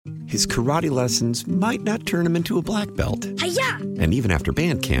his karate lessons might not turn him into a black belt. Hi-ya! And even after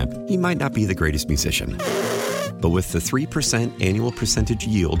band camp, he might not be the greatest musician. But with the 3% annual percentage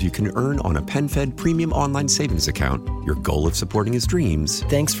yield you can earn on a PenFed premium online savings account, your goal of supporting his dreams...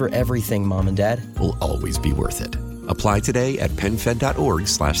 Thanks for everything, Mom and Dad. ...will always be worth it. Apply today at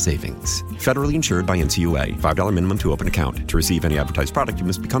PenFed.org/savings. Federally insured by NCUA. $5 minimum to open account. To receive any advertised product, you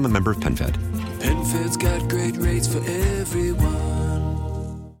must become a member of PenFed. PenFed's got great rates for everyone.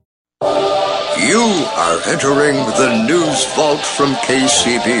 You are entering the News Vault from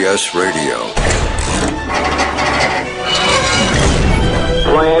KCBS Radio.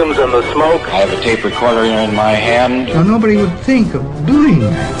 Flames and the smoke. I have a tape recorder in my hand. Now, nobody would think of doing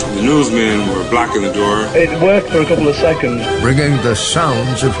that. The newsmen were blocking the door. It worked for a couple of seconds. Bringing the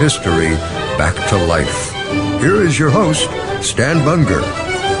sounds of history back to life. Here is your host, Stan Bunger.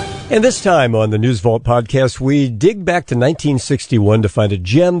 And this time on the News Vault podcast, we dig back to 1961 to find a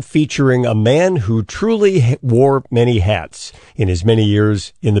gem featuring a man who truly wore many hats in his many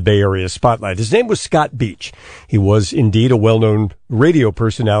years in the Bay Area spotlight. His name was Scott Beach. He was indeed a well-known radio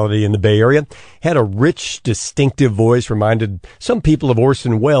personality in the Bay Area, had a rich, distinctive voice, reminded some people of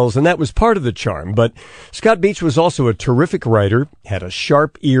Orson Welles, and that was part of the charm. But Scott Beach was also a terrific writer, had a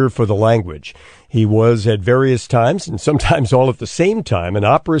sharp ear for the language. He was at various times, and sometimes all at the same time, an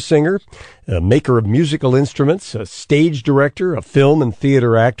opera singer, a maker of musical instruments, a stage director, a film and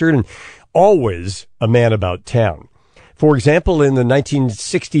theater actor, and always a man about town. For example, in the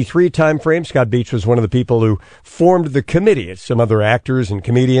 1963 timeframe, Scott Beach was one of the people who formed the committee. Some other actors and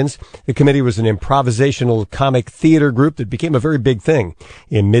comedians. The committee was an improvisational comic theater group that became a very big thing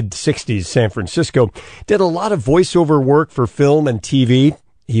in mid-60s San Francisco. Did a lot of voiceover work for film and TV.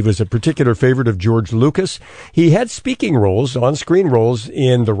 He was a particular favorite of George Lucas. He had speaking roles, on-screen roles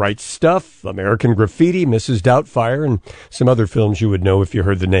in The Right Stuff, American Graffiti, Mrs. Doubtfire, and some other films you would know if you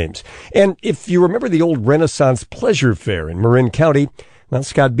heard the names. And if you remember the old Renaissance Pleasure Fair in Marin County, well,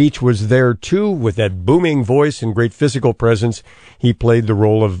 Scott Beach was there too with that booming voice and great physical presence. He played the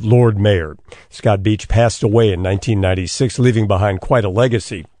role of Lord Mayor. Scott Beach passed away in 1996, leaving behind quite a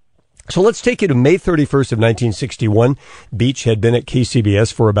legacy. So let's take you to May 31st of 1961. Beach had been at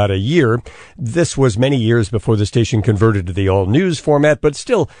KCBS for about a year. This was many years before the station converted to the all-news format, but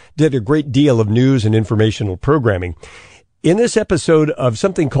still did a great deal of news and informational programming. In this episode of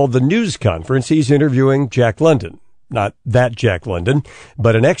something called the News Conference, he's interviewing Jack London. Not that Jack London,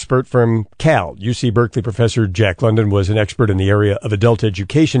 but an expert from Cal. UC Berkeley professor Jack London was an expert in the area of adult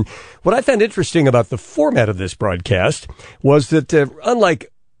education. What I found interesting about the format of this broadcast was that unlike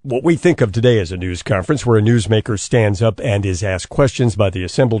what we think of today as a news conference where a newsmaker stands up and is asked questions by the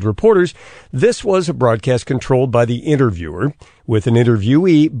assembled reporters, this was a broadcast controlled by the interviewer with an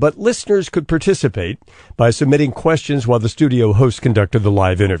interviewee, but listeners could participate by submitting questions while the studio host conducted the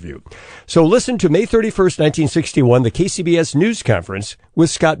live interview. So listen to May 31st, 1961, the KCBS News Conference with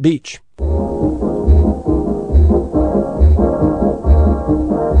Scott Beach.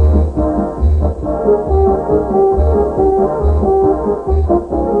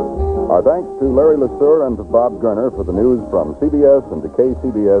 Our thanks to Larry LeSueur and to Bob Gerner for the news from CBS and the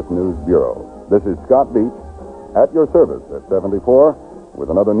KCBS News Bureau. This is Scott Beach at your service at 74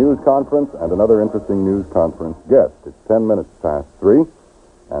 with another news conference and another interesting news conference guest. It's 10 minutes past 3,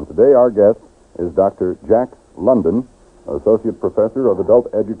 and today our guest is Dr. Jack London, Associate Professor of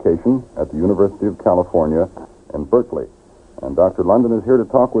Adult Education at the University of California in Berkeley. And Dr. London is here to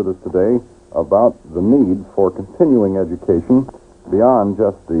talk with us today about the need for continuing education beyond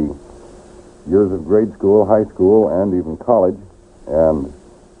just the years of grade school, high school, and even college, and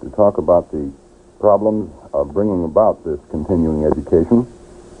to talk about the problems of bringing about this continuing education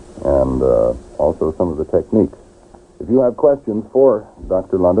and also some of the techniques. If you have questions for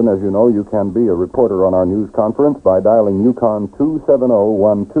Dr. London, as you know, you can be a reporter on our news conference by dialing Yukon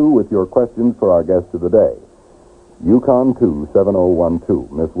 27012 with your questions for our guest of the day. Yukon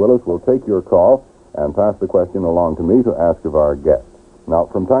 27012. Miss Willis will take your call and pass the question along to me to ask of our guest. Now,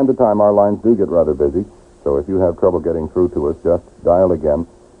 from time to time, our lines do get rather busy, so if you have trouble getting through to us, just dial again,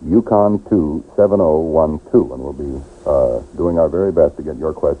 Yukon 27012, and we'll be doing our very best to get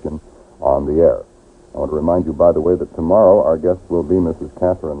your question on the air. I want to remind you, by the way, that tomorrow our guest will be Mrs.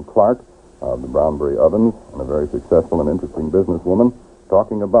 Catherine Clark of the Brownbury Ovens, and a very successful and interesting businesswoman,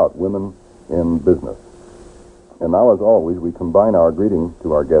 talking about women in business. And now, as always, we combine our greeting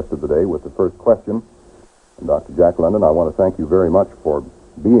to our guest of the day with the first question. Dr. Jack London, I want to thank you very much for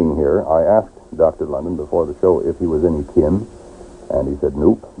being here. I asked Dr. London before the show if he was any kin, and he said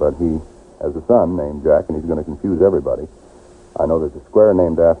nope, but he has a son named Jack, and he's going to confuse everybody. I know there's a square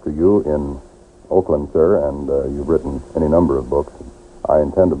named after you in Oakland, sir, and you've written any number of books. I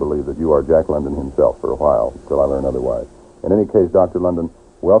intend to believe that you are Jack London himself for a while, till I learn otherwise. In any case, Dr. London,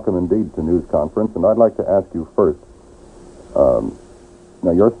 welcome indeed to News Conference, and I'd like to ask you first,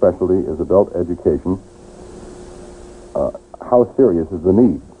 now your specialty is adult education. How serious is the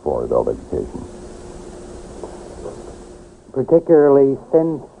need for adult education? Particularly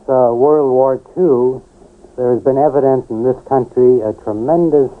since World War II, there has been evidence in this country a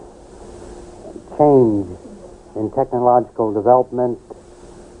tremendous change in technological development,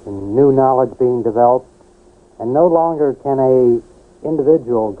 in new knowledge being developed, and no longer can a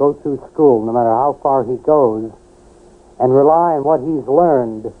individual go through school, no matter how far he goes, and rely on what he's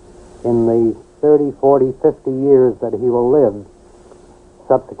learned in the 30, 40, 50 years that he will live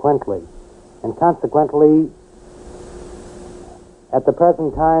subsequently. And consequently, at the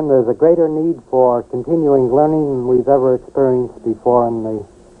present time, there's a greater need for continuing learning than we've ever experienced before in the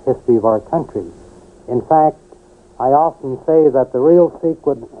history of our country. In fact, I often say that the real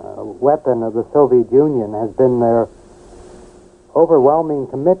secret weapon of the Soviet Union has been their overwhelming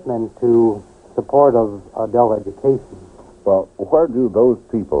commitment to support of adult education. Well, where do those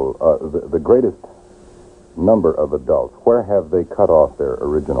people, the greatest number of adults, where have they cut off their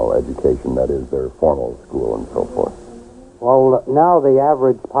original education, that is, their formal school and so forth? Well, now the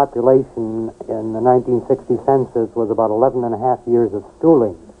average population in the 1960 census was about 11 and a half years of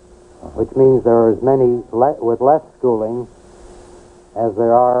schooling, which means there are as many with less schooling as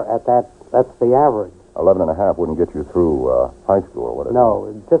there are at that's the average. 11 and a half wouldn't get you through high school or whatever.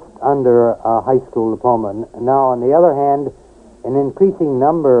 No, just under a high school diploma. Now, on the other hand, an increasing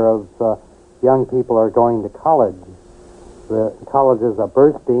number of young people are going to college. The colleges are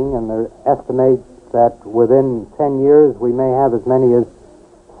bursting, and they estimate that within 10 years we may have as many as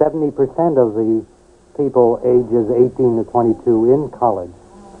 70% of the people ages 18 to 22 in college.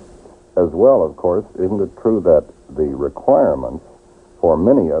 As well, of course, isn't it true that the requirements for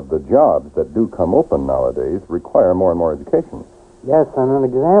many of the jobs that do come open nowadays require more and more education? Yes, and an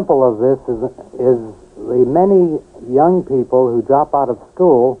example of this is the many young people who drop out of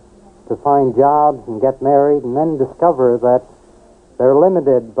school to find jobs and get married and then discover that they're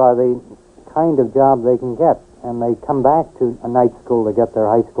limited by the kind of job they can get, and they come back to a night school to get their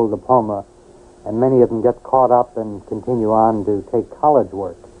high school diploma, and many of them get caught up and continue on to take college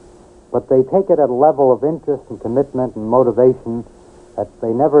work. But they take it at a level of interest and commitment and motivation that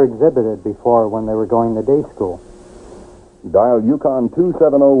they never exhibited before when they were going to day school. Dial Yukon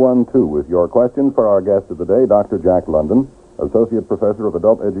 27012 with your questions for our guest of the day, Dr. Jack London, Associate Professor of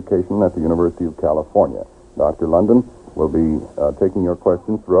Adult Education at the University of California. Dr. London will be taking your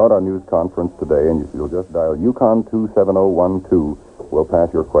questions throughout our news conference today, and you'll just dial Yukon 27012. We'll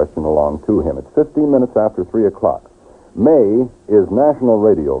pass your question along to him. It's 15 minutes after 3 o'clock. May is National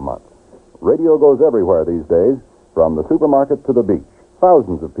Radio Month. Radio goes everywhere these days, from the supermarket to the beach.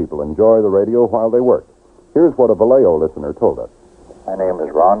 Thousands of people enjoy the radio while they work. Here's what a Vallejo listener told us. My name is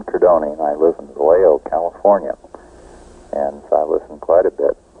Ron Cardoni, and I live in Vallejo, California. And so I listen quite a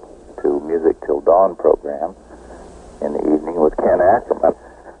bit to Music Till Dawn program in the evening with Ken Ackerman.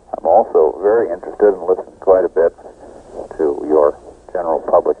 I'm also very interested in listening quite a bit to your general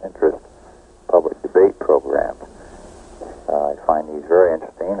public interest, public debate programs. I find these very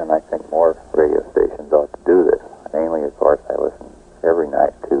interesting, and I think more radio stations ought to do this. Mainly, of course, I listen every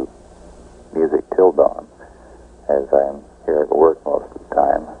night to Music Till Dawn, as I'm here at work most of the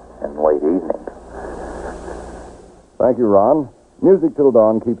time in late evenings. Thank you, Ron. Music Till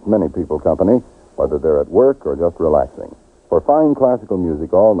Dawn keeps many people company, whether they're at work or just relaxing. For fine classical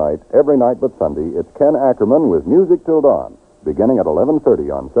music all night, every night but Sunday, it's Ken Ackerman with Music Till Dawn, beginning at 11:30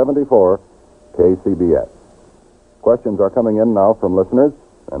 on 74 KCBS. Questions are coming in now from listeners,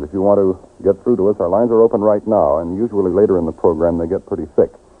 and if you want to get through to us, our lines are open right now, and usually later in the program they get pretty thick.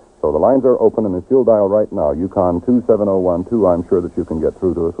 So the lines are open, and if you'll dial right now, Yukon 27012, I'm sure that you can get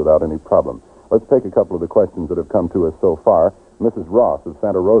through to us without any problem. Let's take a couple of the questions that have come to us so far. Mrs. Ross of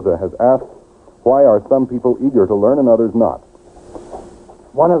Santa Rosa has asked, why are some people eager to learn and others not?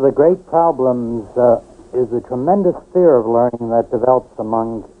 One of the great problems is the tremendous fear of learning that develops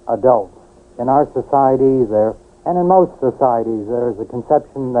among adults. In our society, and in most societies, there's a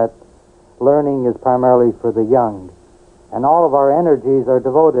conception that learning is primarily for the young. And all of our energies are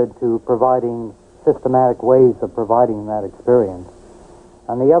devoted to providing systematic ways of providing that experience.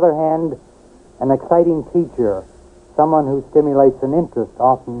 On the other hand, an exciting teacher, someone who stimulates an interest,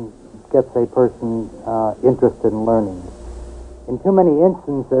 often gets a person interested in learning. In too many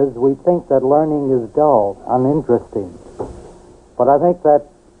instances, we think that learning is dull, uninteresting. But I think that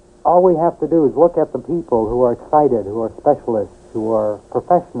all we have to do is look at the people who are excited, who are specialists, who are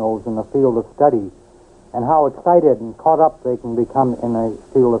professionals in the field of study, and how excited and caught up they can become in a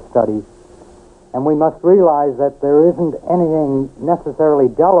field of study. And we must realize that there isn't anything necessarily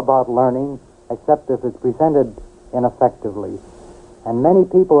dull about learning, except if it's presented ineffectively. And many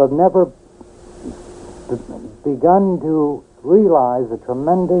people have never begun to realize the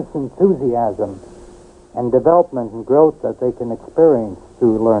tremendous enthusiasm and development and growth that they can experience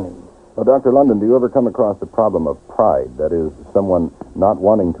through learning. Well, Dr. London, do you ever come across the problem of pride? That is, someone not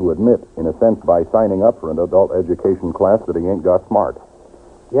wanting to admit, in a sense, by signing up for an adult education class that he ain't got smart?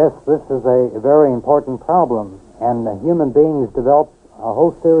 Yes, this is a very important problem, and human beings develop a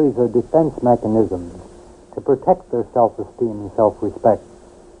whole series of defense mechanisms to protect their self-esteem and self-respect,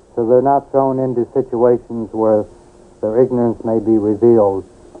 so they're not thrown into situations where their ignorance may be revealed,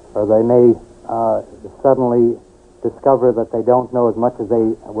 or they may suddenly discover that they don't know as much as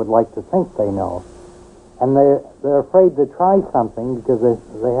they would like to think they know. And they're afraid to try something because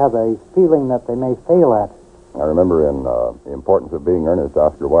they have a feeling that they may fail at it. I remember in The Importance of Being Earnest,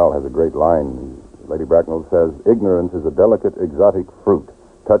 Oscar Wilde has a great line. Lady Bracknell says, "Ignorance is a delicate, exotic fruit.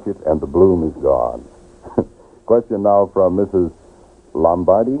 Touch it and the bloom is gone." Question now from Mrs.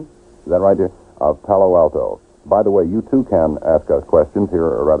 Lombardi, is that right, dear? Of Palo Alto. By the way, you too can ask us questions here,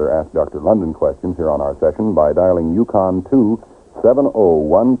 or rather ask Dr. London questions here on our session by dialing Yukon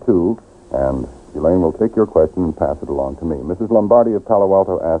 27012, and Elaine will take your question and pass it along to me. Mrs. Lombardi of Palo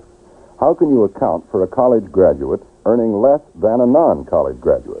Alto asks, how can you account for a college graduate earning less than a non-college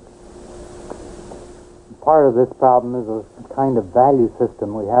graduate? Part of this problem is a kind of value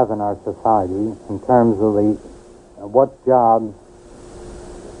system we have in our society in terms of what jobs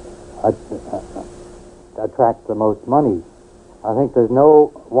attract the most money. I think there's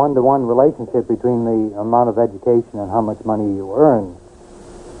no one-to-one relationship between the amount of education and how much money you earn.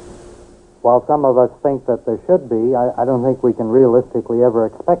 While some of us think that there should be, I don't think we can realistically ever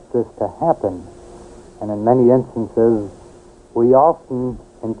expect this to happen. And in many instances, we often,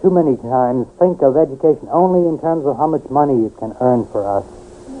 and too many times, think of education only in terms of how much money it can earn for us,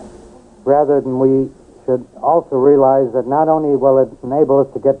 rather than we should also realize that not only will it enable us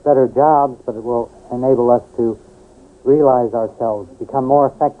to get better jobs, but it will enable us to realize ourselves, become more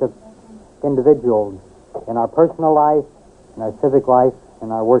effective individuals in our personal life, in our civic life,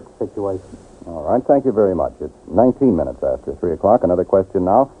 in our work situation. All right, thank you very much. It's 19 minutes after 3 o'clock. Another question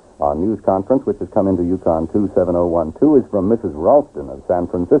now on News Conference, which has come into Yukon 27012, is from Mrs. Ralston of San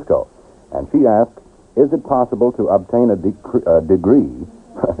Francisco. And she asks, is it possible to obtain a degree,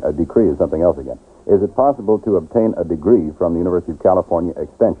 a decree is something else again, is it possible to obtain a degree from the University of California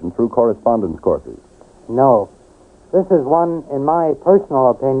Extension through correspondence courses? No. This is one, in my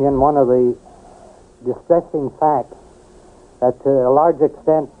personal opinion, one of the distressing facts that to a large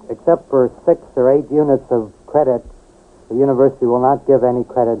extent, except for 6 or 8 units of credit, the university will not give any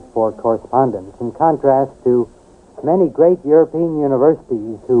credit for correspondence, in contrast to many great European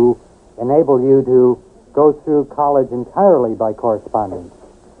universities who enable you to go through college entirely by correspondence.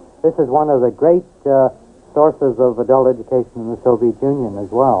 This is one of the great sources of adult education in the Soviet Union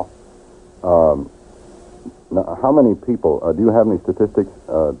as well. Now, how many people, do you have any statistics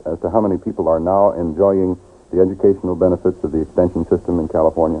as to how many people are now enjoying the educational benefits of the extension system in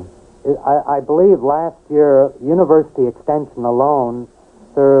California? I believe last year, university extension alone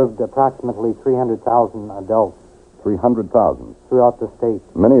served approximately 300,000 adults. 300,000? Throughout the state.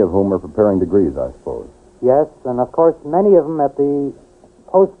 Many of whom are preparing degrees, I suppose. Yes, and of course, many of them at the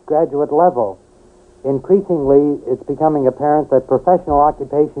postgraduate level. Increasingly, it's becoming apparent that professional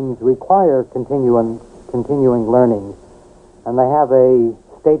occupations require continuing learning. And they have a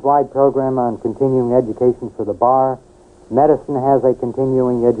statewide program on continuing education for the bar. Medicine has a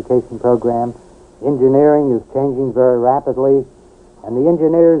continuing education program. Engineering is changing very rapidly. And the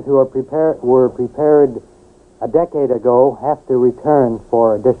engineers who were prepared a decade ago have to return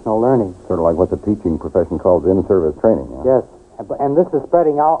for additional learning. Sort of like what the teaching profession calls in-service training. Huh? Yes, and this is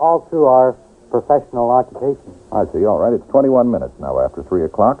spreading all through our professional occupation. I see. All right. It's 21 minutes now after 3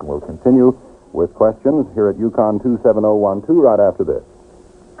 o'clock, and we'll continue with questions here at Yukon 27012 right after this.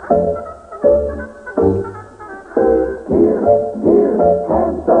 Beer,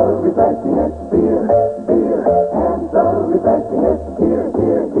 and so refreshing it's beer, and so refreshing it's beer,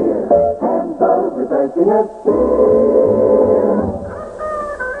 and so refreshing it's beer.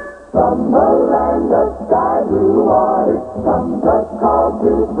 From the land of sky blue water comes a call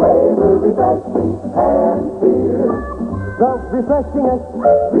to flavor refreshing and beer. The refreshingest,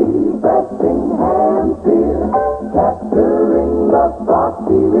 refreshing and beer, capturing the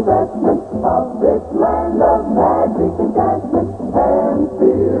frosty refreshment of this land of magic enchantment and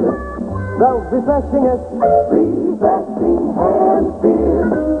beer. The refreshingest, refreshing and beer.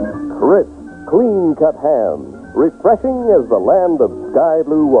 Crisp, clean-cut hams, refreshing as the land of sky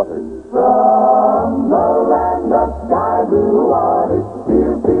blue waters. From the land of sky blue waters,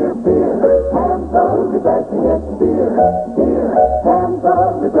 beer, beer, beer, hams the refreshingest beer, beer, hams the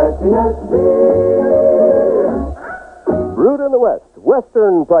refreshingest beer. Brewed in the West,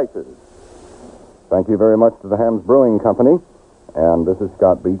 Western prices. Thank you very much to the Hams Brewing Company. And this is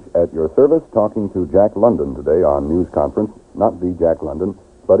Scott Beach at your service, talking to Jack London today on News Conference. Not the Jack London,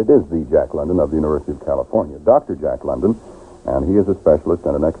 but it is the Jack London of the University of California, Dr. Jack London, and he is a specialist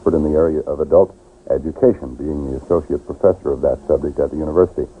and an expert in the area of adult education, being the associate professor of that subject at the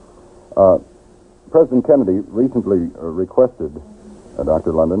university. President Kennedy recently requested,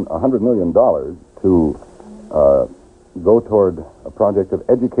 Dr. London, $100 million to go toward a project of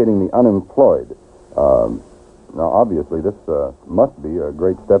educating the unemployed. Now, obviously, this must be a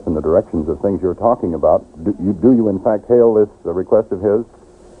great step in the directions of things you're talking about. Do you in fact, hail this request of his?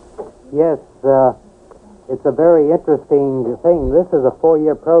 Yes, it's a very interesting thing. This is a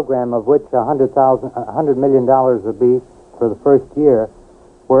 4-year program of which $100 million would be for the first year,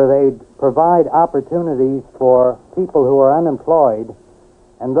 where they provide opportunities for people who are unemployed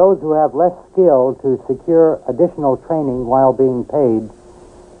and those who have less skill to secure additional training while being paid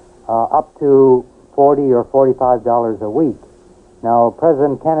up to $40 or $45 a week. Now,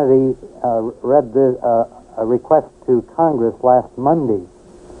 President Kennedy read a request to Congress last Monday,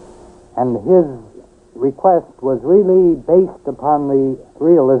 and his request was really based upon the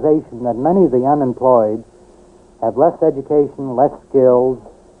realization that many of the unemployed have less education, less skills,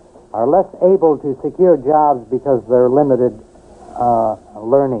 are less able to secure jobs because they're limited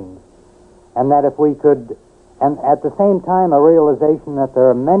learning, and that if we could, and at the same time a realization that there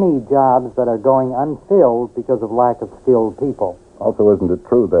are many jobs that are going unfilled because of lack of skilled people. Also, isn't it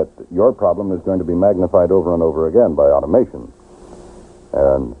true that your problem is going to be magnified over and over again by automation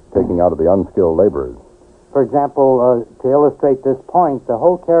and taking out of the unskilled laborers? For example, to illustrate this point, the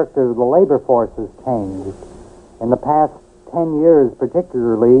whole character of the labor force has changed. In the past 10 years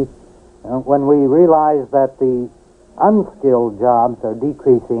particularly, when we realize that the unskilled jobs are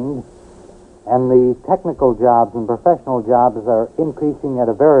decreasing and the technical jobs and professional jobs are increasing at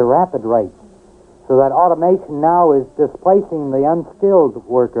a very rapid rate, so that automation now is displacing the unskilled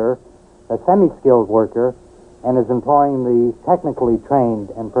worker, the semi-skilled worker, and is employing the technically trained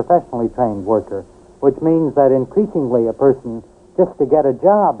and professionally trained worker, which means that increasingly a person, just to get a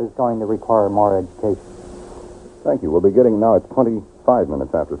job, is going to require more education. Thank you. We'll be getting now, it's 25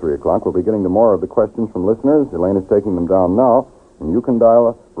 minutes after 3 o'clock. We'll be getting to more of the questions from listeners. Elaine is taking them down now, and you can dial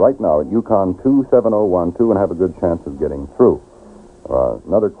us right now at Yukon 27012 and have a good chance of getting through.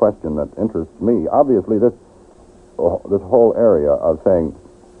 Another question that interests me, obviously this whole area of saying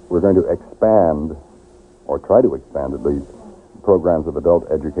we're going to expand, or try to expand at least, programs of adult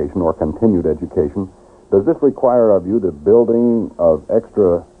education or continued education, does this require of you the building of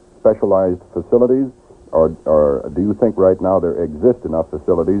extra specialized facilities, or do you think right now there exist enough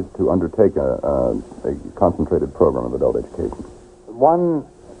facilities to undertake a concentrated program of adult education? One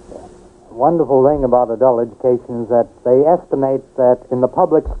wonderful thing about adult education is that they estimate that in the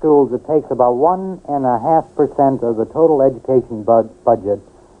public schools it takes about 1.5% of the total education budget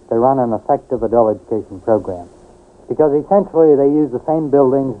to run an effective adult education program. Because essentially they use the same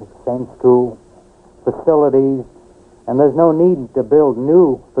buildings, same school facilities, and there's no need to build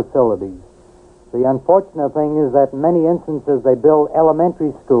new facilities. The unfortunate thing is that in many instances they build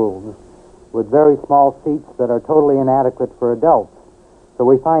elementary schools with very small seats that are totally inadequate for adults. So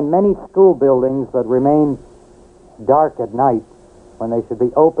we find many school buildings that remain dark at night when they should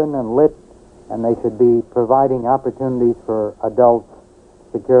be open and lit, and they should be providing opportunities for adults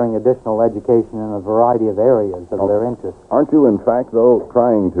securing additional education in a variety of areas of their interest. Aren't you, in fact, though,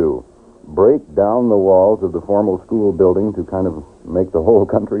 trying to break down the walls of the formal school building to kind of make the whole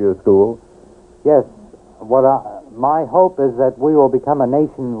country a school? Yes. My hope is that we will become a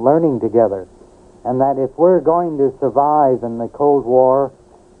nation learning together, and that if we're going to survive in the Cold War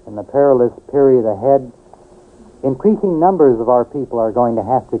and the perilous period ahead, increasing numbers of our people are going to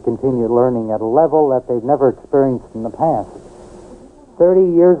have to continue learning at a level that they've never experienced in the past.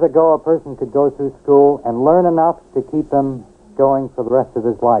 30 years ago, a person could go through school and learn enough to keep him going for the rest of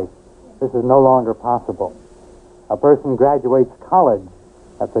his life. This is no longer possible. A person graduates college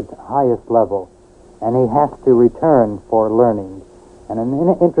at the highest level, and he has to return for learning. And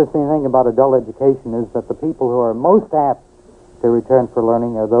an interesting thing about adult education is that the people who are most apt to return for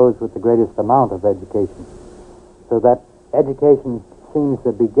learning are those with the greatest amount of education. So that education seems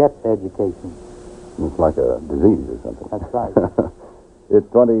to beget education. It's like a disease or something. That's right. It's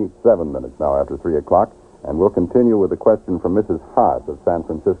 27 minutes now after 3 o'clock, and we'll continue with a question from Mrs. Haas of San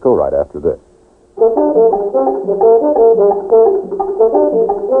Francisco right after this.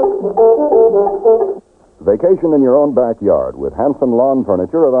 Vacation in your own backyard with handsome lawn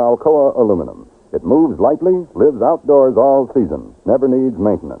furniture of Alcoa aluminum. It moves lightly, lives outdoors all season, never needs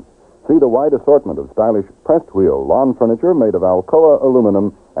maintenance. See the wide assortment of stylish pressed wheel lawn furniture made of Alcoa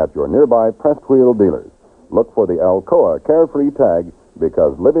aluminum at your nearby pressed wheel dealers. Look for the Alcoa Carefree tag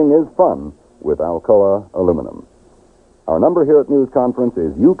because living is fun with Alcoa aluminum. Our number here at News Conference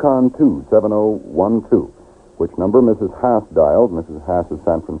is Yukon 27012, which number Mrs. Haas dialed. Mrs. Haas of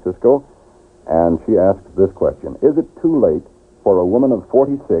San Francisco, and she asked this question: is it too late for a woman of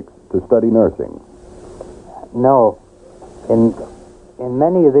 46 to study nursing? No. In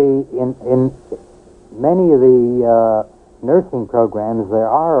many of the nursing programs, there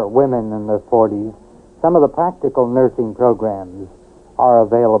are women in their 40s. Some of the practical nursing programs are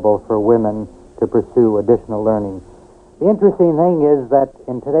available for women to pursue additional learning. The interesting thing is that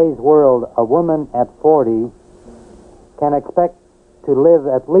in today's world, a woman at 40 can expect to live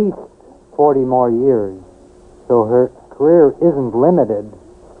at least 40 more years. So her career isn't limited.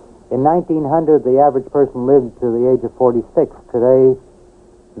 In 1900, the average person lived to the age of 46. Today,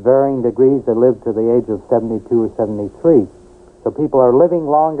 varying degrees, they live to the age of 72 or 73. So people are living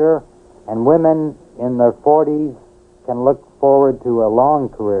longer, and women in their 40s can look forward to a long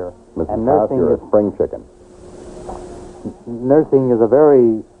career. Mrs. And Haas, nursing you're a spring chicken. Nursing is a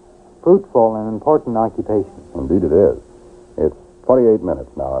very fruitful and important occupation. Indeed it is. It's 28 minutes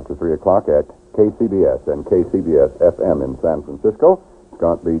now after 3 o'clock at KCBS and KCBS FM in San Francisco.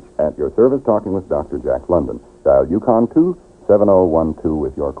 Scott Beach at your service, talking with Dr. Jack London. Dial Yukon 27012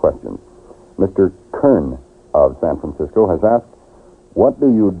 with your questions. Mr. Kern of San Francisco has asked, what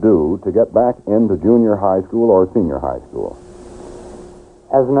do you do to get back into junior high school or senior high school?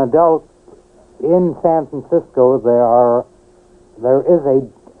 As an adult in San Francisco, there is a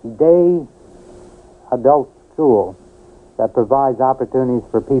day adult school that provides opportunities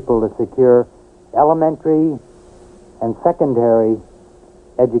for people to secure elementary and secondary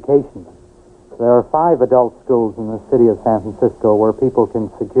education. There are 5 adult schools in the city of San Francisco where people can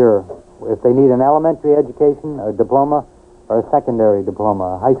secure, if they need an elementary education, a diploma, or a secondary diploma,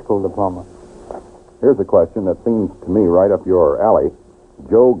 a high school diploma. Here's a question that seems to me right up your alley.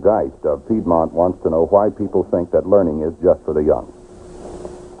 Joe Geist of Piedmont wants to know why people think that learning is just for the young.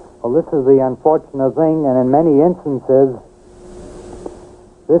 Well, this is the unfortunate thing, and in many instances,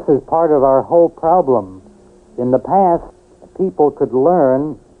 this is part of our whole problem. In the past, people could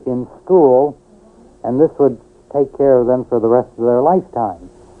learn in school, and this would take care of them for the rest of their lifetime.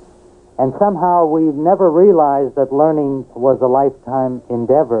 And somehow we've never realized that learning was a lifetime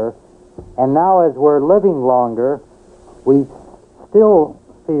endeavor, and now as we're living longer, we still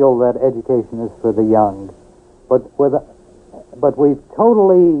feel that education is for the young. But we've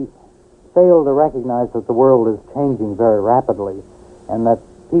totally failed to recognize that the world is changing very rapidly, and that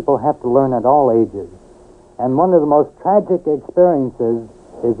people have to learn at all ages. And one of the most tragic experiences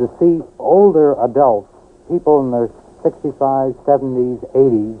is to see older adults, people in their 65s, 70s,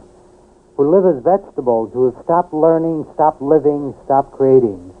 80s, who live as vegetables, who have stopped learning, stopped living, stopped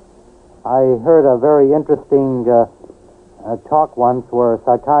creating. I heard a very interesting talk once where a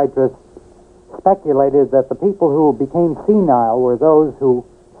psychiatrist speculated that the people who became senile were those who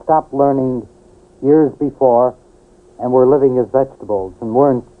stopped learning years before and were living as vegetables and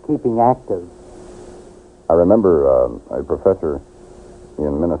weren't keeping active. I remember a professor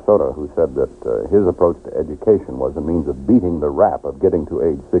in Minnesota who said that his approach to education was a means of beating the rap of getting to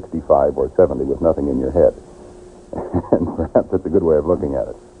age 65 or 70 with nothing in your head. And perhaps that's a good way of looking at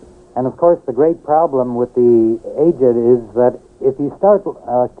it. And of course, the great problem with the aged is that if you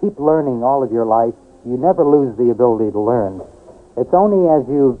keep learning all of your life, you never lose the ability to learn. It's only as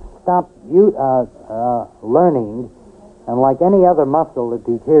you stop learning, and like any other muscle, it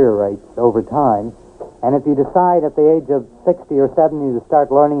deteriorates over time. And if you decide at the age of 60 or 70 to start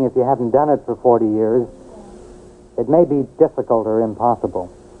learning, if you haven't done it for 40 years, it may be difficult or impossible.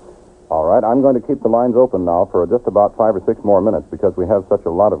 All right, I'm going to keep the lines open now for just about 5 or 6 more minutes because we have such a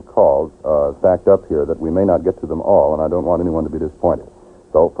lot of calls stacked up here that we may not get to them all, and I don't want anyone to be disappointed.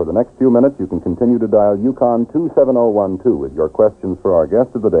 So for the next few minutes, you can continue to dial Yukon 27012 with your questions for our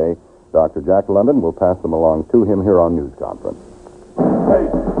guest of the day, Dr. Jack London. We'll pass them along to him here on News Conference.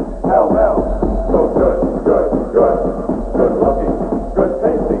 Hey, Pell-Mell. So good, good, good. Good looking, good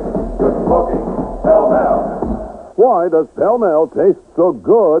tasting, good smoking. Pell-Mell. Why does Pell-Mell taste so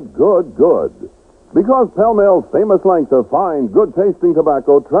good, good, good? Because Pell-Mell's famous length of fine, good-tasting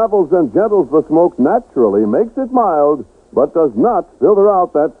tobacco travels and gentles the smoke naturally, makes it mild, but does not filter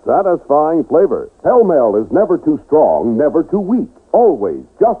out that satisfying flavor. Pell-Mell is never too strong, never too weak. Always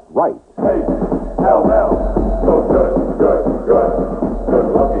just right. Hey, Pell-Mell. So good, good, good. Good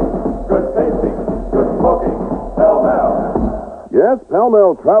looking, good tasting, good smoking. Pell-Mell. Yes,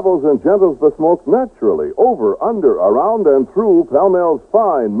 Pell-Mell travels and gentles the smoke naturally, over, under, around, and through Pell-Mell's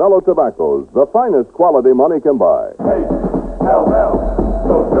fine, mellow tobaccos, the finest quality money can buy. Hey, Pell-Mell.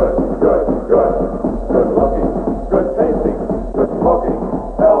 So good, good, good. Good looking, good tasting, good smoking.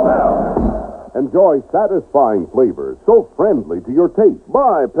 Pell-Mell. Enjoy satisfying flavor, so friendly to your taste.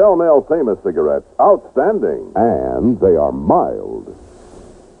 Buy Pell-Mell Famous cigarettes. Outstanding. And they are mild.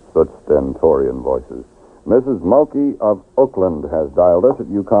 Such stentorian voices. Mrs. Mulkey of Oakland has dialed us at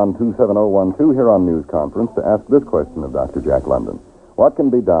Yukon 27012 here on News Conference to ask this question of Dr. Jack London. What can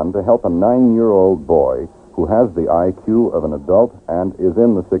be done to help a 9-year-old boy who has the IQ of an adult and is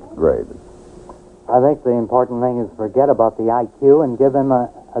in the 6th grade? I think the important thing is forget about the IQ and give him a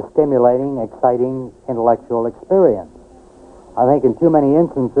stimulating, exciting intellectual experience. I think in too many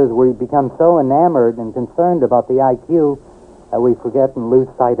instances we become so enamored and concerned about the IQ that we forget and lose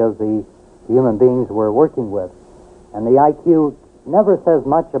sight of the human beings we're working with. And the IQ never says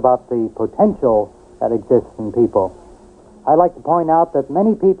much about the potential that exists in people. I'd like to point out that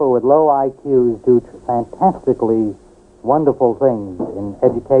many people with low IQs do fantastically wonderful things in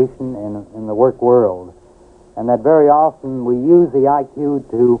education and in the work world, and that very often we use the IQ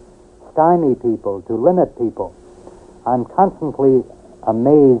to stymie people, to limit people. I'm constantly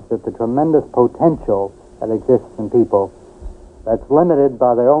amazed at the tremendous potential that exists in people that's limited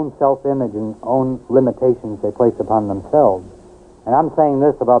by their own self-image and own limitations they place upon themselves. And I'm saying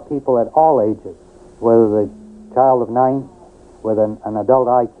this about people at all ages, whether the child of 9 with an adult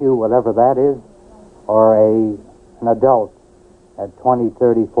IQ, whatever that is, or an adult at 20,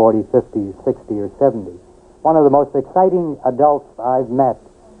 30, 40, 50, 60, or 70. One of the most exciting adults I've met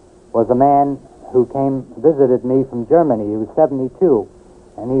was a man who visited me from Germany. He was 72,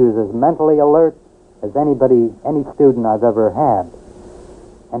 and he was as mentally alert as any student I've ever had.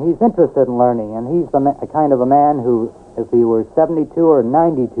 And he's interested in learning, and he's the kind of a man who, if he were 72 or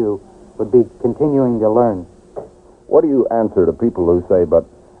 92, would be continuing to learn. What do you answer to people who say, but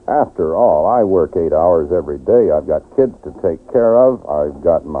after all, I work 8 hours every day. I've got kids to take care of. I've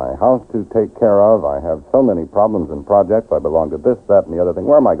got my house to take care of. I have so many problems and projects. I belong to this, that, and the other thing.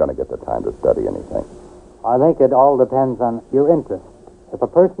 Where am I going to get the time to study anything? I think it all depends on your interest. If a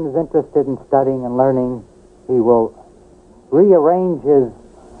person is interested in studying and learning, he will rearrange his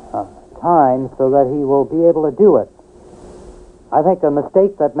time so that he will be able to do it. I think a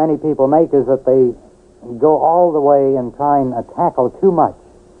mistake that many people make is that they go all the way and try and tackle too much.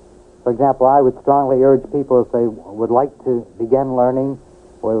 For example, I would strongly urge people, if they would like to begin learning,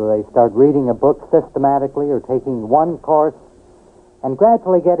 whether they start reading a book systematically or taking one course, and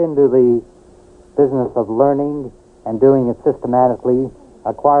gradually get into the business of learning and doing it systematically,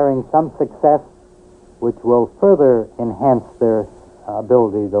 acquiring some success which will further enhance their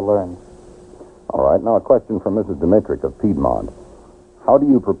ability to learn. All right, now a question from Mrs. Dimitrick of Piedmont. How do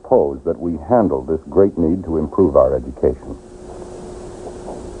you propose that we handle this great need to improve our education?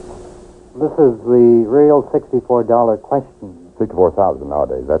 This is the real $64 question. $64,000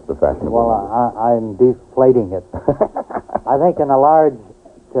 nowadays. That's the fashionable. Well, I'm deflating it. I think to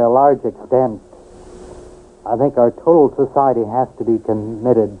a large extent, I think our total society has to be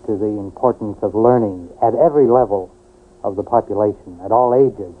committed to the importance of learning at every level of the population, at all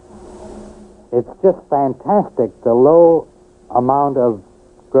ages. It's just fantastic, the low amount of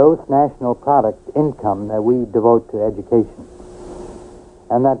gross national product income that we devote to education.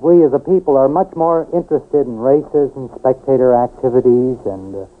 And that we as a people are much more interested in races and spectator activities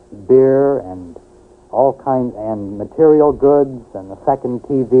and beer and all kinds, and material goods and the second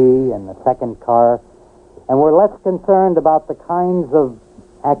TV and the second car. And we're less concerned about the kinds of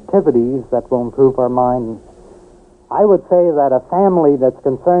activities that will improve our mind. I would say that a family that's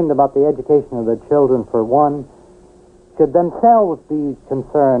concerned about the education of their children, for one, should themselves be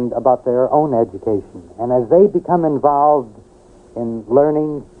concerned about their own education. And as they become involved in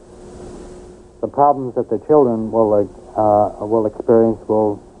learning, the problems that the children will experience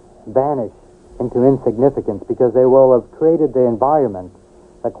will vanish into insignificance, because they will have created the environment,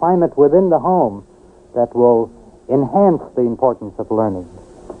 the climate within the home, that will enhance the importance of learning.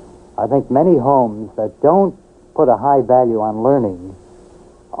 I think many homes that don't put a high value on learning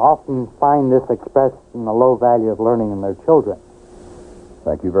often find this expressed in the low value of learning in their children.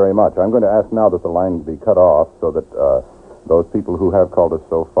 Thank you very much. I'm going to ask now that the line be cut off so that those people who have called us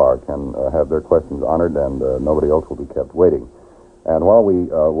so far can have their questions honored, and nobody else will be kept waiting. And while we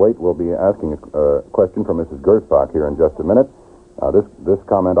wait, we'll be asking a question from Mrs. Gersbach here in just a minute. This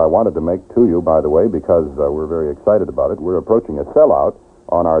comment I wanted to make to you, by the way, because we're very excited about it. We're approaching a sellout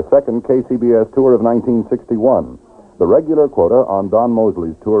on our second KCBS tour of 1961. The regular quota on Don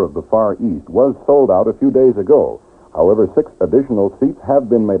Mosley's tour of the Far East was sold out a few days ago. However, 6 additional seats have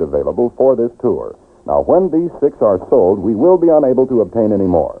been made available for this tour. Now, when these 6 are sold, we will be unable to obtain any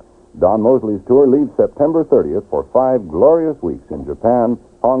more. Don Mosley's tour leaves September 30th for 5 glorious weeks in Japan,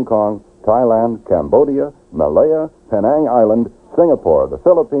 Hong Kong, Thailand, Cambodia, Malaya, Penang Island, Singapore, the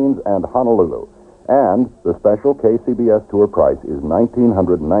Philippines, and Honolulu. And the special KCBS tour price is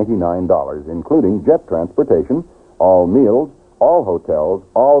 $1,999, including jet transportation, all meals, all hotels,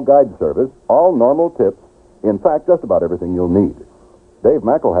 all guide service, all normal tips, in fact, just about everything you'll need. Dave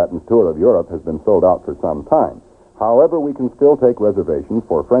McElhatton's tour of Europe has been sold out for some time. However, we can still take reservations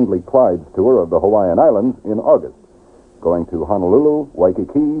for Friendly Clyde's tour of the Hawaiian Islands in August, going to Honolulu,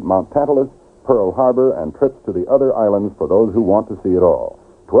 Waikiki, Mount Tantalus, Pearl Harbor, and trips to the other islands for those who want to see it all.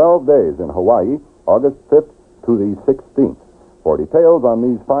 12 days in Hawaii, August 5th to the 16th. For details on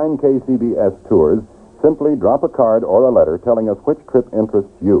these fine KCBS tours, simply drop a card or a letter telling us which trip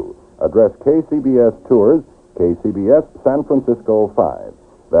interests you. Address KCBS Tours, KCBS San Francisco 5.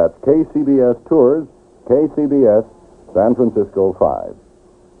 That's KCBS Tours, KCBS San Francisco 5.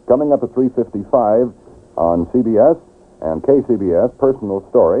 Coming up at 3:55 on CBS and KCBS, Personal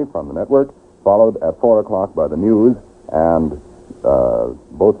Story from the network, followed at 4 o'clock by the news, and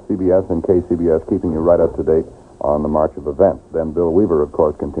both CBS and KCBS keeping you right up to date on the march of events. Then Bill Weaver, of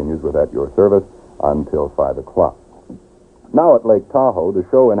course, continues with At Your Service until 5 o'clock. Now at Lake Tahoe, the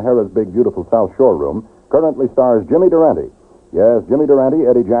show in Harrah's big, beautiful South Shore room currently stars Jimmy Durante. Yes, Jimmy Durante,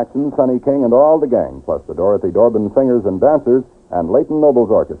 Eddie Jackson, Sonny King, and all the gang, plus the Dorothy Dorbin singers and dancers, and Leighton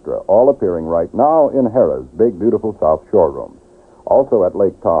Noble's orchestra, all appearing right now in Harrah's big, beautiful South Shore room. Also at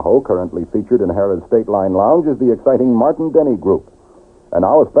Lake Tahoe, currently featured in Harrah's State Line Lounge, is the exciting Martin Denny Group. And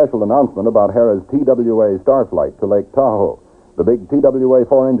now a special announcement about Harrah's TWA Starflight to Lake Tahoe. The big TWA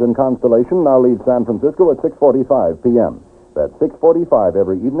 4-engine Constellation now leaves San Francisco at 6:45 p.m. That's 6:45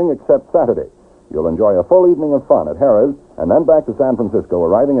 every evening except Saturday. You'll enjoy a full evening of fun at Harrah's and then back to San Francisco,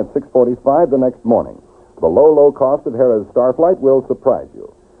 arriving at 6:45 the next morning. The low cost of Harrah's Starflight will surprise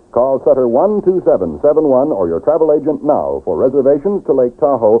you. Call Sutter 12771 or your travel agent now for reservations to Lake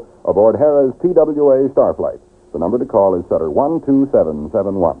Tahoe aboard Harrah's TWA Starflight. The number to call is Sutter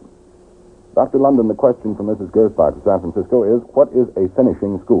 12771. Dr. London, the question from Mrs. Gersbach of San Francisco is, what is a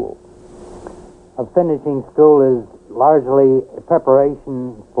finishing school? A finishing school is largely a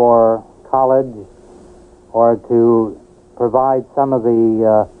preparation for college or to provide some of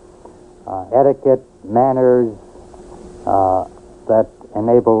the etiquette, manners that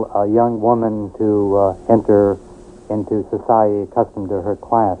enable a young woman to enter into society accustomed to her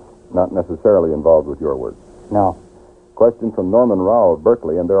class. Not necessarily involved with your work. No. Question from Norman Rao of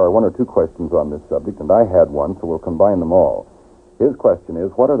Berkeley, and there are 1 or 2 questions on this subject, and I had one, so we'll combine them all. His question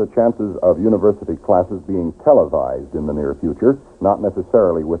is, what are the chances of university classes being televised in the near future, not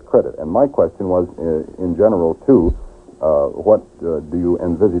necessarily with credit? And my question was, in general, too, what do you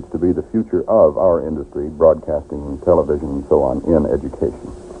envisage to be the future of our industry, broadcasting, television, and so on, in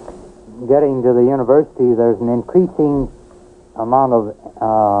education? Getting to the university, there's an increasing amount of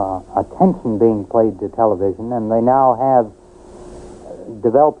attention being paid to television, and they now have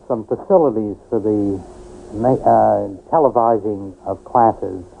developed some facilities for the televising of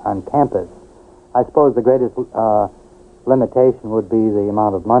classes on campus. I suppose the greatest limitation would be the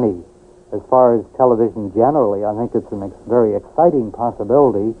amount of money. As far as television generally, I think it's a very exciting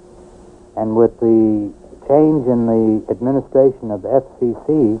possibility, and with the change in the administration of the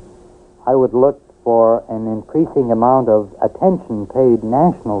FCC, I would look for an increasing amount of attention paid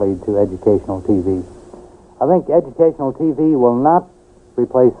nationally to educational TV. I think educational TV will not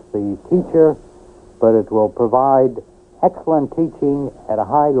replace the teacher, but it will provide excellent teaching at a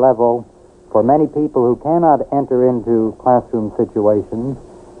high level for many people who cannot enter into classroom situations,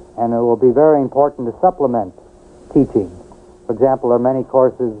 and it will be very important to supplement teaching. For example, there are many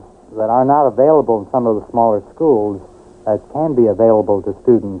courses that are not available in some of the smaller schools that can be available to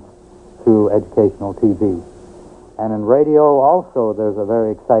students through educational TV. And in radio also there's a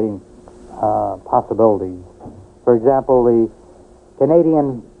very exciting possibility. For example, the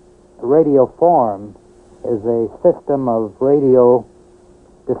Canadian Radio Forum is a system of radio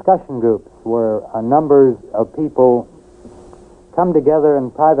discussion groups where numbers of people come together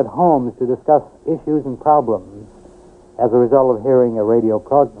in private homes to discuss issues and problems as a result of hearing a radio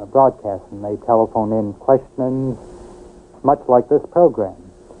broadcast, and they telephone in questions much like this program.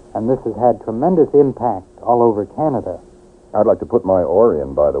 And this has had tremendous impact all over Canada. I'd like to put my oar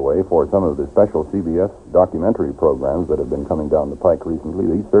in, by the way, for some of the special CBS documentary programs that have been coming down the pike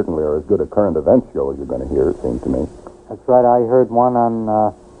recently. These certainly are as good a current events show as you're going to hear, it seems to me. That's right. I heard one on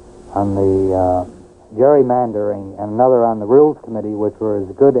the gerrymandering and another on the Rules Committee, which were as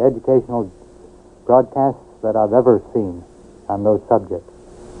good educational broadcasts that I've ever seen on those subjects.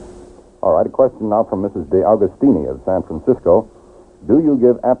 All right, a question now from Mrs. De Agostini of San Francisco. Do you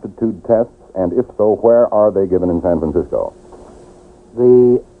give aptitude tests, and if so, where are they given in San Francisco?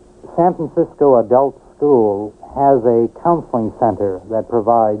 The San Francisco Adult School has a counseling center that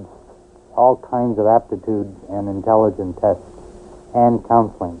provides all kinds of aptitude and intelligence tests and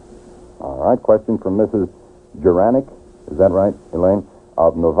counseling. All right, question from Mrs. Juranic, is that right, Elaine,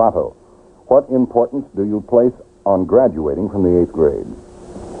 of Novato. What importance do you place on graduating from the 8th grade?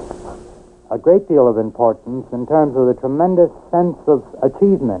 A great deal of importance in terms of the tremendous sense of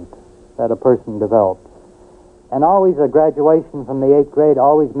achievement that a person develops. And always a graduation from the 8th grade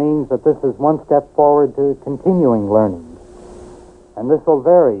always means that this is one step forward to continuing learning. And this will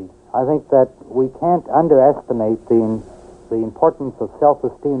vary. I think that we can't underestimate the importance of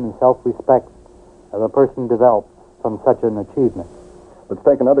self-esteem and self-respect that a person develops from such an achievement. Let's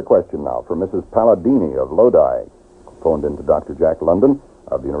take another question now from Mrs. Palladini of Lodi, phoned in to Dr. Jack London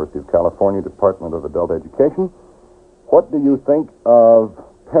of the University of California Department of Adult Education. What do you think of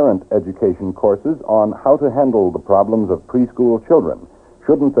parent education courses on how to handle the problems of preschool children?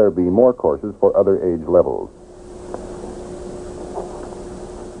 Shouldn't there be more courses for other age levels?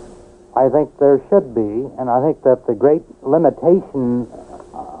 I think there should be, and I think that the great limitation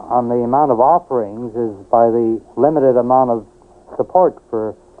on the amount of offerings is by the limited amount of support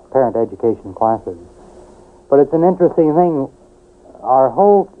for parent education classes. But it's an interesting thing. Our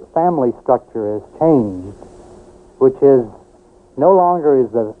whole family structure has changed, which is no longer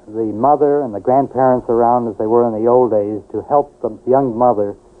is the mother and the grandparents around as they were in the old days to help the young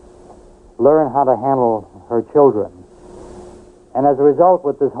mother learn how to handle her children. And as a result,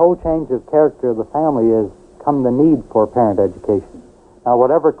 with this whole change of character of the family has come the need for parent education. Now,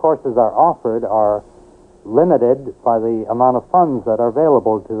 whatever courses are offered are limited by the amount of funds that are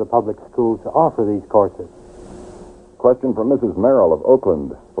available to the public schools to offer these courses. Question from Mrs. Merrill of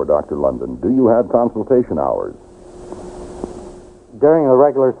Oakland for Dr. London. Do you have consultation hours? During the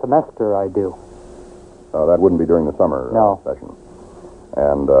regular semester, I do. That wouldn't be during the summer session.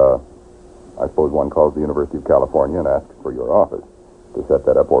 And I suppose one calls the University of California and asks for your office to set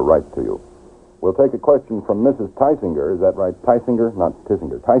that up or write to you. We'll take a question from Mrs. Tysinger. Is that right? Tysinger? Not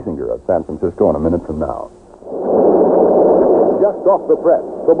Tissinger. Tysinger of San Francisco in a minute from now. Just off the press,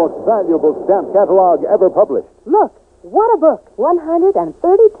 the most valuable stamp catalog ever published. Look, what a book.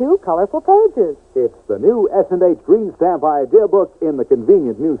 132 colorful pages. It's the new S&H Green Stamp Idea Book in the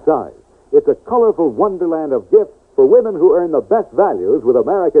convenient new size. It's a colorful wonderland of gifts for women who earn the best values with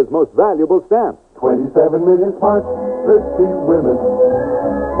America's most valuable stamps. 27 million smart, thrifty women.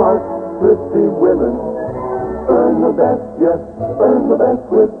 Smart, thrifty women. Earn the best, yes, earn the best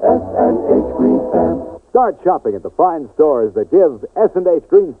with S&H Green Stamps. Start shopping at the fine stores that give S&H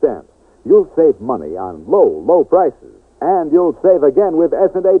Green Stamps. You'll save money on low prices. And you'll save again with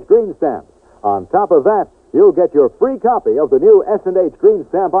S&H Green Stamps. On top of that, you'll get your free copy of the new S&H Green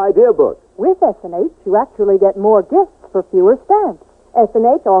Stamp Idea Book. With S&H, you actually get more gifts for fewer stamps.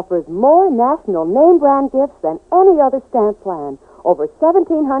 S&H offers more national name-brand gifts than any other stamp plan. Over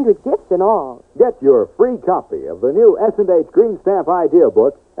 1,700 gifts in all. Get your free copy of the new S&H Green Stamp Idea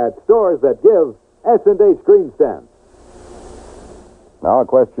Book at stores that give S&H Green Stamps. Now a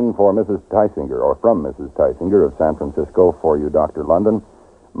question for Mrs. Tysinger, or from Mrs. Tysinger of San Francisco for you, Dr. London.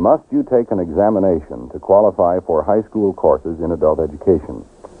 Must you take an examination to qualify for high school courses in adult education?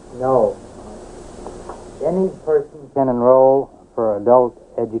 No. Any person can enroll for adult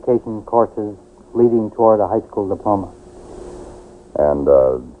education courses leading toward a high school diploma. And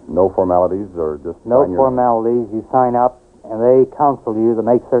no formalities or just... No formalities. You sign up and they counsel you to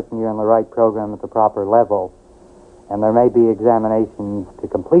make certain you're in the right program at the proper level. And there may be examinations to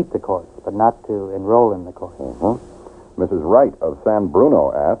complete the course, but not to enroll in the course. Mrs. Wright of San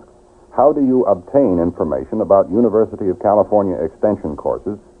Bruno asks, how do you obtain information about University of California extension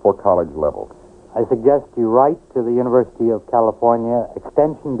courses for college level? I suggest you write to the University of California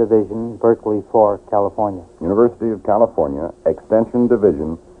Extension Division, Berkeley 4, California. University of California Extension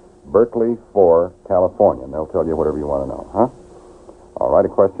Division, Berkeley 4, California. And they'll tell you whatever you want to know, huh? All right, a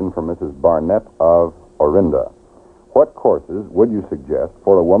question from Mrs. Barnett of Orinda. What courses would you suggest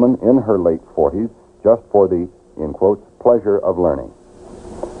for a woman in her late 40s just for the, in quotes, pleasure of learning?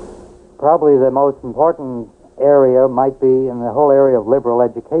 Probably the most important area might be in the whole area of liberal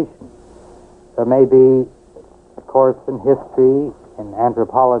education. There may be a course in history, in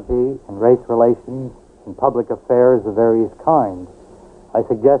anthropology, in race relations, in public affairs of various kinds. I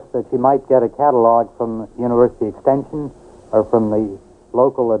suggest that she might get a catalog from University Extension or from the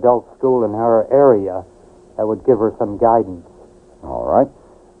local adult school in her area that would give her some guidance. All right.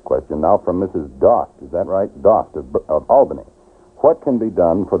 Question now from Mrs. Dost. Is that right? Dost of Albany. What can be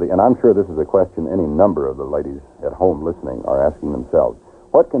done for the, and I'm sure this is a question any number of the ladies at home listening are asking themselves,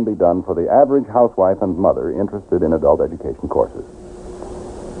 what can be done for the average housewife and mother interested in adult education courses?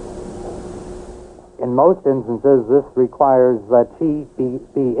 In most instances, this requires that she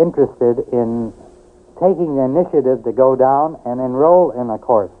be interested in taking the initiative to go down and enroll in a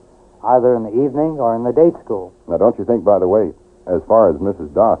course, either in the evening or in the day school. Now, don't you think, by the way, as far as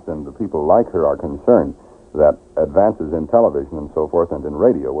Mrs. Dost and the people like her are concerned, that advances in television and so forth and in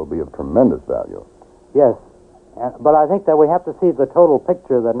radio will be of tremendous value? Yes, but I think that we have to see the total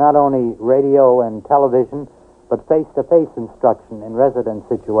picture, that not only radio and television, but face-to-face instruction in residence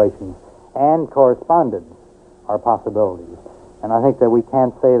situations and correspondence are possibilities. And I think that we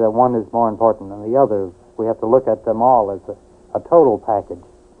can't say that one is more important than the other. We have to look at them all as a total package.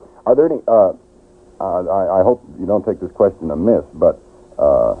 Are there any, I hope you don't take this question amiss, but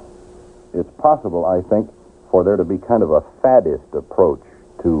it's possible, I think, for there to be kind of a faddist approach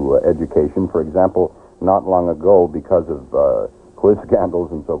to education. For example, not long ago, because of quiz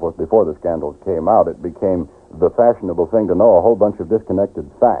scandals and so forth, before the scandals came out, it became the fashionable thing to know a whole bunch of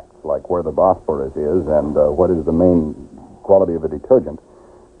disconnected facts, like where the Bosphorus is and what is the main quality of a detergent.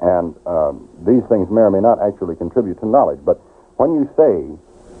 And these things may or may not actually contribute to knowledge. But when you say,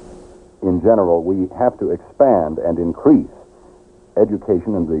 in general, we have to expand and increase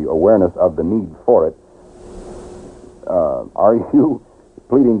education and the awareness of the need for it, are you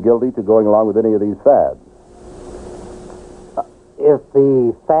pleading guilty to going along with any of these fads? If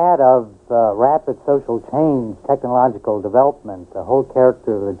the fad of rapid social change, technological development, the whole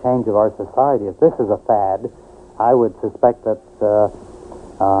character of the change of our society, if this is a fad, I would suspect that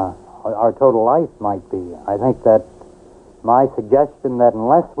our total life might be. I think that my suggestion that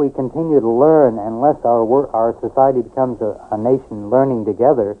unless we continue to learn, unless our society becomes a nation learning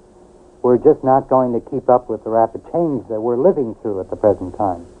together, we're just not going to keep up with the rapid change that we're living through at the present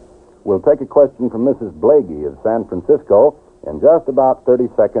time. We'll take a question from Mrs. Blagey of San Francisco in just about 30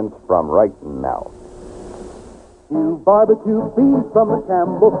 seconds from right now. You barbecue beef from the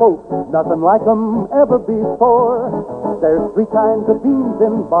Campbell folks, nothing like 'em ever before. There's 3 kinds of beans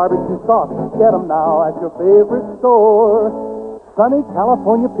in barbecue sauce. Get 'em now at your favorite store. Sunny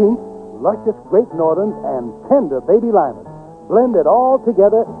California pink, luscious Great Northerns, and tender baby limas. Blend it all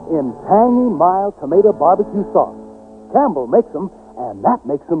together in tangy, mild tomato barbecue sauce. Campbell makes them, and that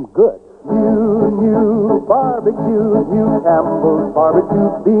makes them good. New barbecue, new Campbell's barbecue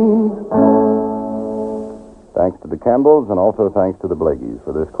beans. Thanks to the Campbells and also thanks to the Blageys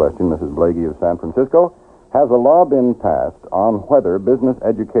for this question. Mrs. Blagey of San Francisco. Has a law been passed on whether business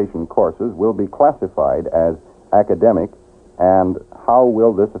education courses will be classified as academic, and how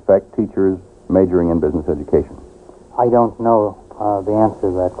will this affect teachers majoring in business education? I don't know the answer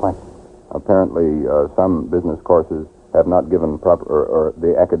to that question. Apparently, some business courses have not given proper or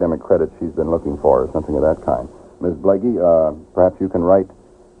the academic credit she's been looking for, or something of that kind. Ms. Blagey, perhaps you can write.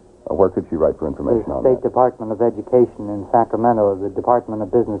 Where could she write for information on that? The State Department of Education in Sacramento, the Department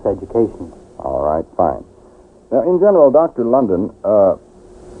of Business Education. All right, fine. Now, in general, Dr. London, I've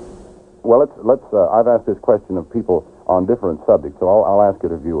asked this question of people on different subjects, so I'll ask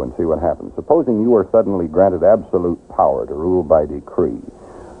it of you and see what happens. Supposing you were suddenly granted absolute power to rule by decree,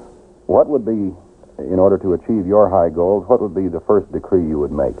 what would be, in order to achieve your high goals, what would be the first decree you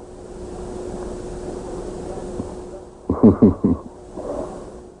would make?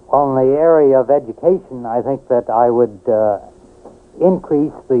 On the area of education, I think that I would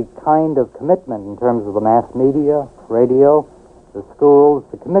increase the kind of commitment in terms of the mass media, radio, the schools,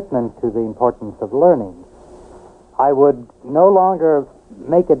 the commitment to the importance of learning. I would no longer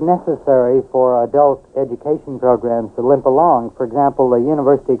make it necessary for adult education programs to limp along. For example, the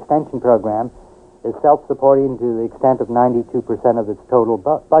University Extension program is self-supporting to the extent of 92% of its total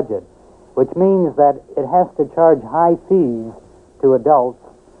budget, which means that it has to charge high fees to adults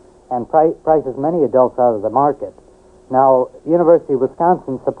and prices many adults out of the market. Now, University of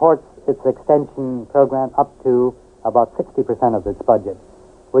Wisconsin supports its extension program up to about 60% of its budget,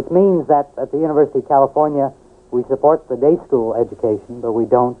 which means that at the University of California, we support the day school education, but we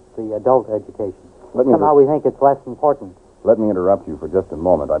don't the adult education. Somehow we think it's less important. Let me interrupt you for just a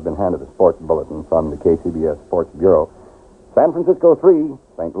moment. I've been handed a sports bulletin from the KCBS Sports Bureau. San Francisco 3,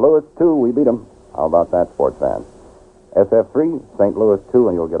 St. Louis 2, we beat them. How about that, sports fans? SF3, St. Louis 2,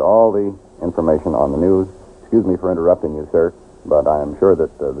 and you'll get all the information on the news. Excuse me for interrupting you, sir, but I am sure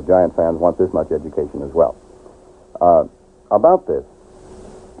that the Giant fans want this much education as well. About this,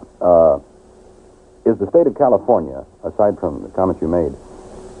 is the state of California, aside from the comments you made,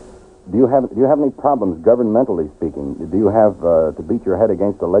 do you have any problems, governmentally speaking? Do you have to beat your head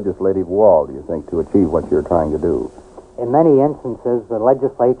against the legislative wall, do you think, to achieve what you're trying to do? In many instances, the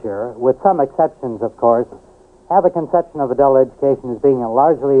legislature, with some exceptions, of course, have a conception of adult education as being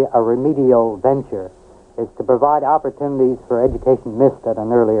largely a remedial venture. It's to provide opportunities for education missed at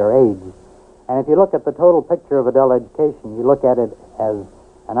an earlier age. And if you look at the total picture of adult education, you look at it as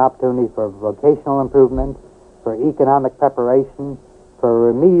an opportunity for vocational improvement, for economic preparation, for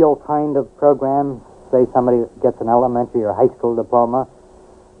a remedial kind of program, say somebody gets an elementary or high school diploma,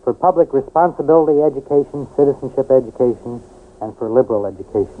 for public responsibility education, citizenship education, and for liberal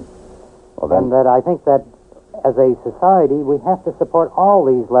education. And that I think that as a society, we have to support all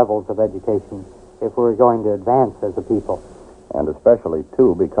these levels of education if we're going to advance as a people. And especially,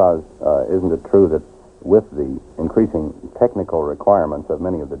 too, because isn't it true that with the increasing technical requirements of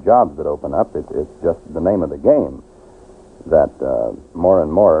many of the jobs that open up, it's just the name of the game that more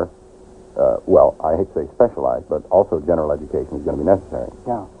and more, well, I hate to say specialized, but also general education is going to be necessary.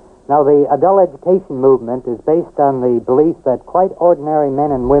 Yeah. Now, the adult education movement is based on the belief that quite ordinary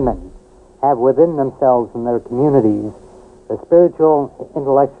men and women have within themselves and their communities the spiritual,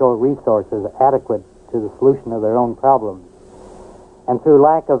 intellectual resources adequate to the solution of their own problems. And through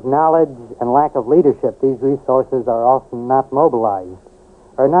lack of knowledge and lack of leadership, these resources are often not mobilized,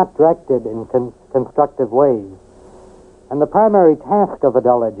 are not directed in constructive ways. And the primary task of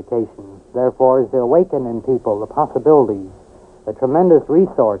adult education, therefore, is to awaken in people the possibilities, the tremendous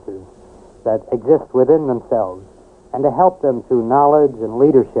resources that exist within themselves, and to help them through knowledge and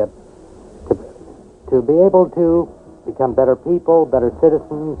leadership to be able to become better people, better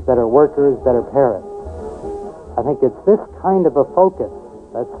citizens, better workers, better parents. I think it's this kind of a focus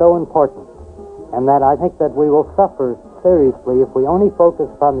that's so important, and that I think that we will suffer seriously if we only focus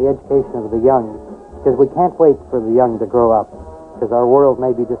upon the education of the young, because we can't wait for the young to grow up, because our world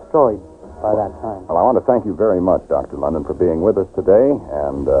may be destroyed by that time. Well, I want to thank you very much, Dr. London, for being with us today,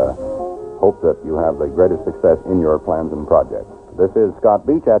 and hope that you have the greatest success in your plans and projects. This is Scott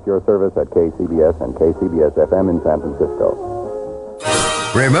Beach at your service at KCBS and KCBS-FM in San Francisco.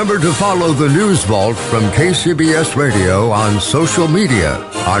 Remember to follow the News Vault from KCBS Radio on social media.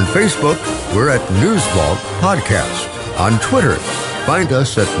 On Facebook, we're at News Vault Podcast. On Twitter, find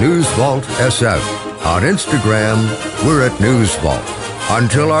us at News Vault SF. On Instagram, we're at News Vault.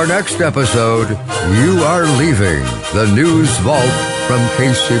 Until our next episode, you are leaving the News Vault from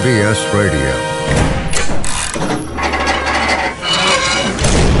KCBS Radio.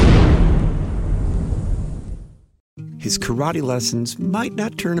 His karate lessons might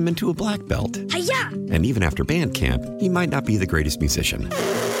not turn him into a black belt. Hi-ya! And even after band camp, he might not be the greatest musician.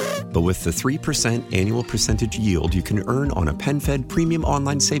 But with the 3% annual percentage yield you can earn on a PenFed premium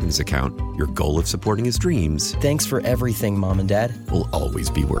online savings account, your goal of supporting his dreams... Thanks for everything, Mom and Dad. ...will always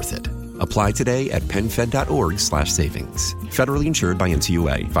be worth it. Apply today at PenFed.org/savings. Federally insured by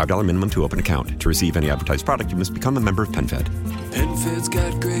NCUA. $5 minimum to open account. To receive any advertised product, you must become a member of PenFed. PenFed's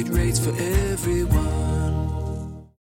got great rates for